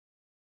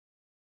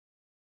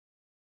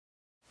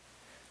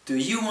Do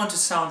you want to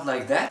sound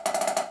like that?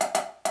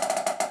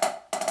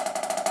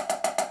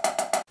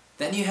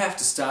 Then you have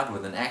to start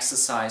with an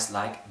exercise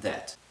like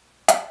that.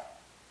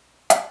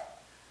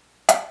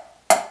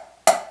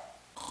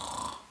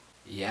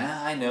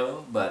 Yeah, I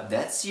know, but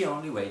that's the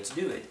only way to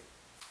do it.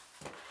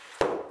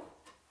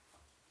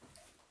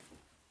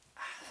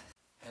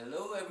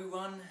 Hello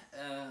everyone,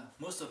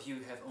 most of you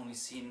have only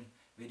seen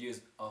videos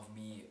of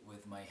me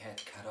with my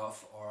head cut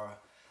off, or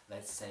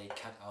let's say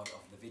cut out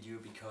of the video,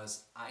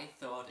 because I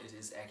thought it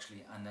is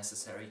actually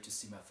unnecessary to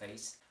see my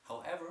face.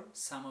 However,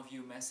 some of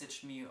you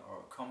messaged me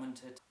or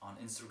commented on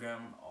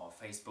Instagram or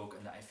Facebook,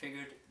 and I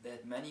figured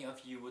that many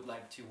of you would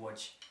like to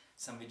watch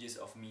some videos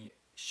of me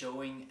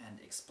showing and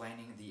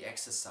explaining the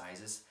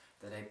exercises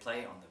that I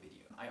play on the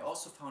video. I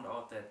also found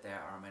out that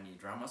there are many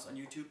drummers on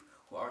YouTube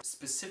who are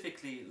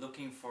specifically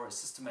looking for a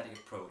systematic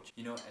approach.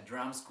 You know, a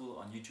drum school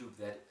on YouTube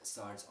that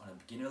starts on a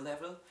beginner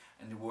level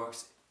and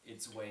works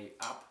its way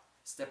up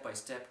step by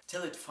step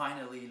till it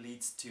finally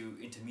leads to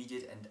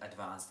intermediate and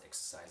advanced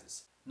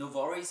exercises. No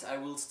worries, I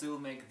will still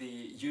make the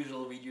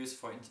usual videos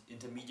for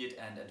intermediate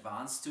and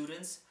advanced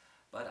students,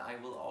 but I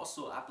will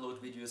also upload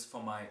videos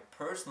for my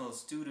personal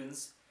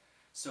students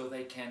so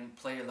they can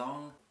play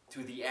along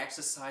to the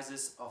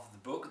exercises of the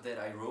book that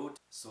I wrote.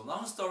 So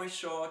long story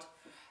short,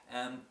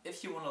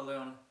 if you want to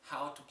learn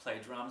how to play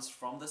drums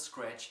from the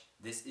scratch,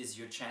 this is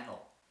your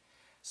channel.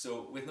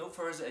 So with no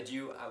further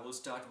ado, I will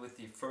start with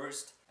the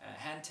first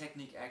hand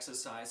technique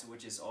exercise,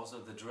 which is also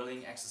the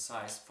drilling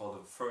exercise for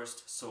the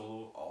first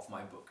solo of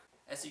my book.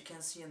 As you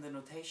can see in the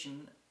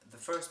notation, the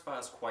first bar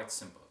is quite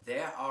simple.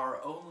 There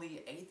are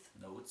only 8th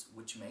notes,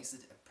 which makes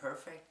it a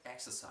perfect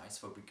exercise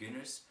for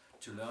beginners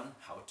to learn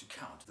how to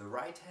count. The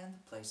right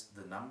hand plays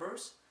the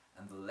numbers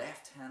and the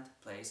left hand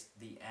plays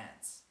the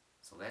ands.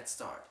 So let's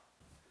start.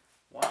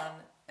 1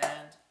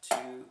 and 2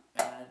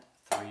 and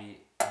 3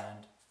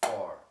 and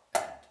 4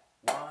 and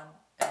 1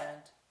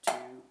 and 2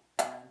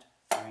 and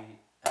 3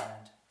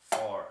 and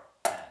 4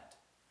 and.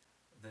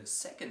 The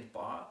second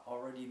bar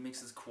already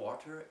mixes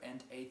quarter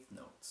and 8th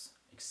notes.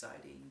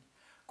 Exciting.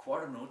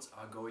 Quarter notes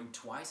are going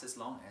twice as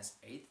long as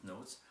 8th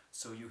notes,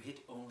 so you hit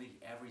only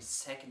every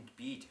second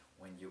beat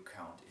when you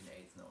count in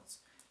 8th notes.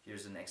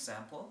 Here's an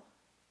example.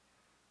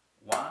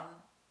 1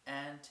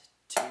 and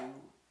 2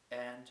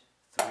 and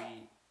 3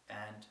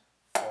 and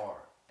 4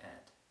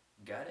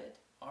 and. Got it?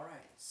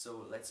 Alright,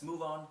 so let's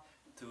move on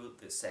to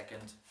the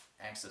second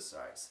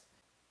exercise.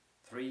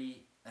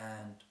 3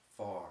 and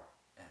 4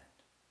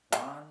 and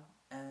 1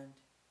 and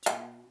 2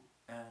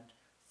 and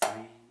 3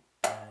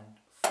 and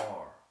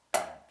 4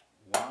 and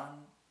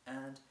 1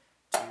 and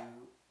 2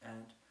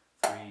 and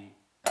 3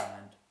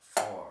 and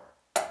 4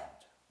 and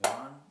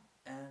 1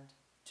 and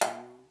 2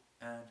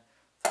 and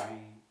 3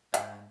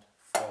 and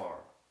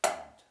 4 and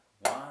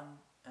 1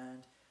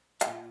 and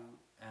 2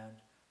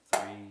 and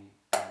 3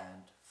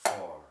 and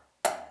 4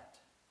 and.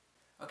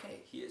 Okay,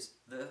 here's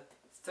the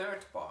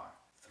third bar.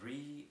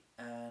 3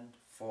 and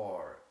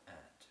 4 and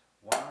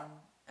 1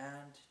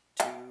 and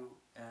 2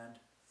 and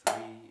 3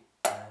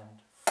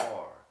 and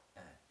 4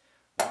 and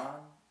 1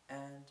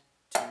 and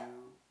 2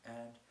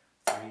 and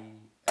 3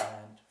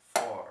 and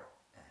 4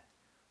 and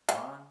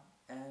 1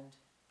 and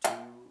 2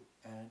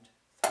 and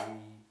 3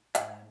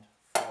 and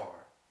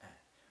 4 and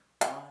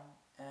 1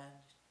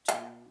 and 2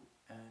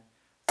 and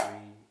 3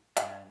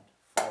 and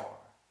 4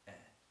 and.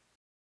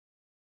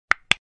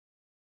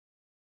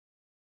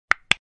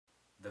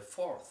 The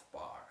fourth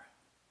bar.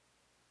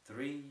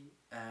 3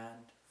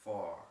 and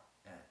 4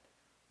 and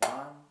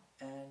 1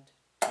 and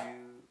 2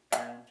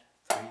 and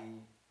 3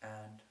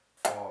 and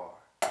 4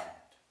 and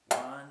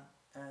 1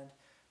 and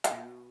 2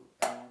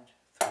 and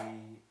 3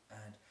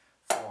 and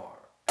 4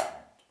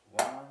 and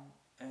 1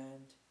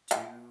 and 2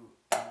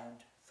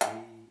 and 3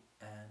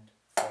 and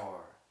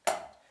 4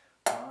 and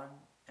 1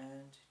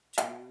 and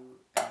 2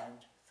 and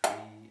 3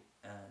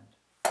 and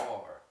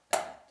 4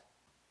 and.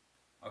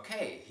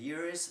 Okay,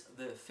 here is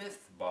the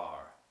fifth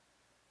bar.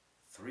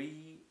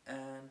 3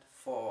 and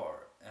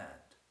 4 and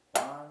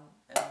 1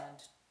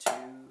 and 2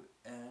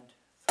 and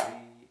 3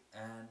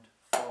 and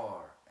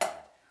 4 and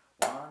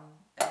 1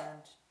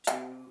 and 2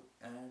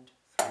 and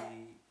 3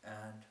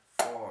 and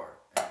 4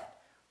 and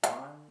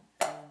 1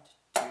 and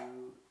 2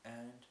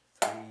 and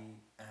 3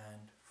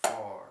 and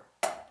 4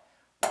 and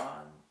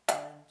 1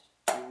 and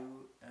 2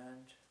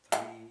 and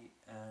 3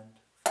 and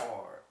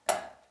 4 and.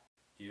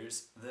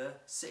 Here's the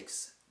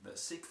sixth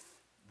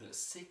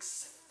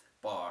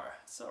bar.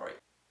 Sorry.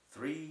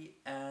 3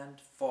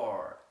 and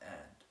 4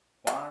 and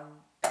 1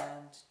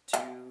 and 2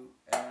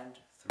 and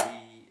 3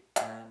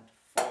 and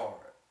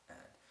 4 and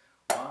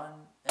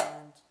 1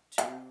 and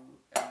 2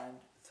 and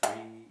 3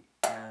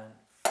 and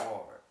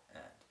 4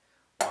 and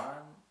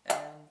 1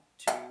 and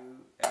 2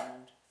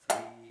 and 3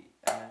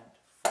 and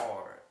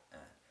 4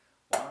 and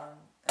 1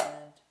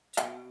 and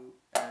 2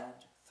 and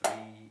 3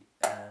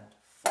 and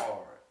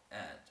 4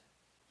 and.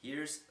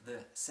 Here's the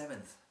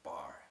seventh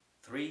bar.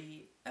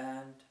 3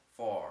 and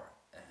 4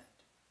 and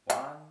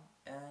 1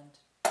 and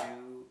 2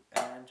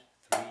 and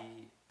 3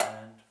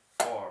 and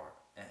 4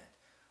 and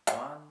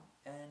 1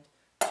 and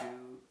 2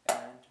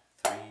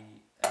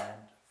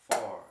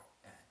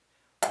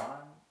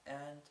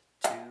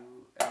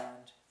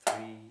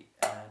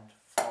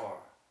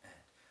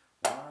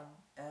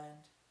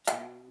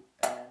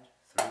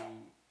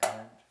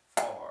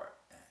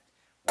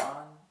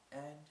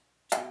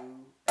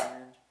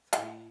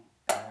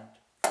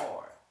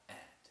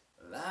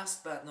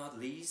 last but not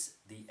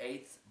least, the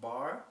 8th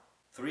bar.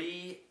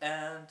 3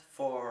 and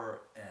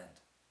 4 and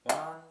 1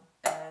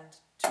 and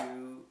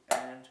 2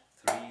 and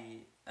 3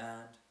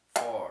 and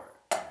 4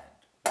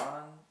 and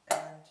 1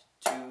 and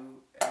 2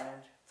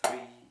 and 3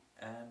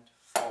 and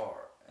 4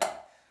 and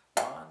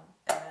 1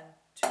 and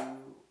 2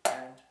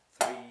 and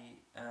 3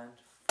 and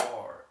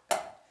 4 and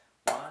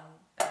 1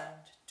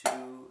 and 2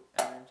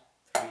 and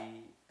 3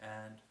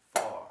 and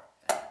 4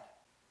 and...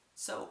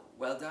 So,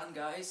 well done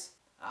guys!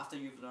 After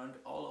you've learned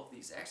all of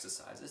these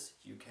exercises,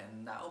 you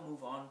can now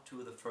move on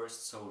to the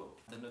first solo.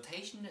 The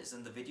notation is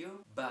in the video,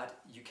 but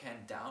you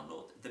can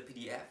download the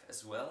PDF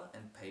as well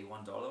and pay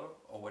 $1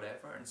 or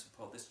whatever and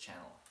support this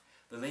channel.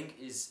 The link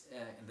is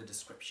in the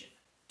description.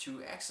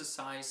 To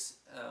exercise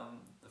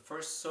the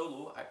first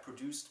solo, I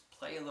produced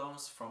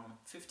play-alongs from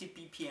 50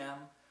 BPM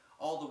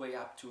all the way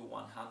up to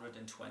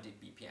 120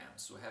 BPM.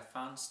 So have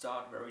fun,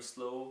 start very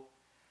slow.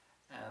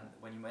 And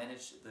when you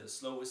manage the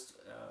slowest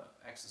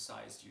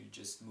exercise, you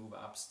just move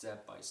up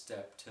step by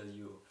step till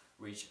you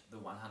reach the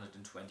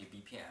 120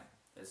 BPM.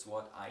 That's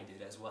what I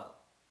did as well.